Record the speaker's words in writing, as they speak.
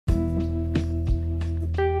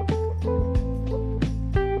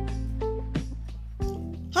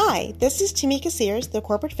Hi, this is Tamika Sears, the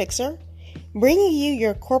Corporate Fixer, bringing you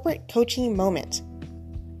your corporate coaching moment.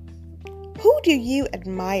 Who do you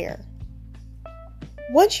admire?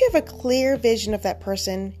 Once you have a clear vision of that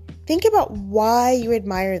person, think about why you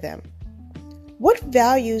admire them. What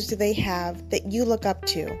values do they have that you look up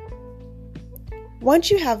to?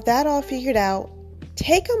 Once you have that all figured out,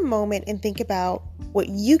 take a moment and think about what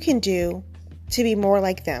you can do to be more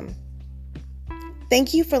like them.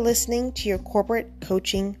 Thank you for listening to your corporate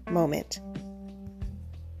coaching moment.